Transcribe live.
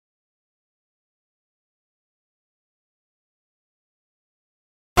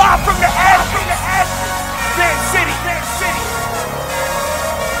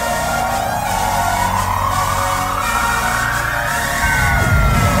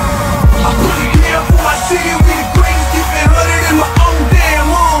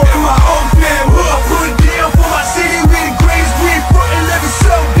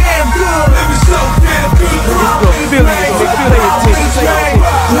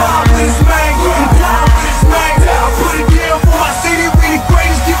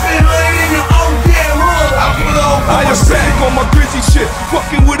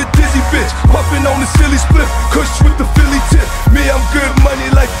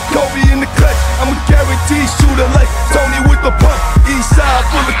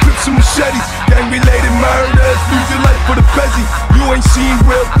ain't seen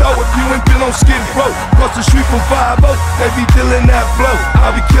real though, if you ain't been on Skid Row. Across the street from 5-0, they be dealing that flow.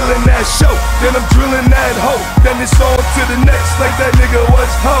 I be killing that show, then I'm drilling that hoe. Then it's on to the next, like that nigga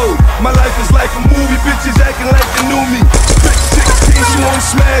was hoe. My life is like a movie, bitches acting like they knew me. Bitch 16, she wanna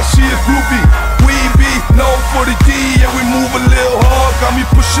smash, she a groupie. We be known for the D, and we move a little hard. Got me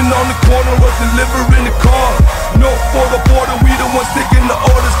pushing on the corner or delivering the car. No for the border, we the ones taking the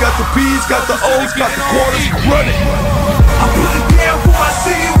orders. Got the P's, got the O's, got the quarters, run it. I put it down for my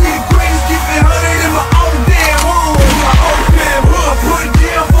city, we the greatest, keep it 100 in my own damn hood. My own damn hood, I put it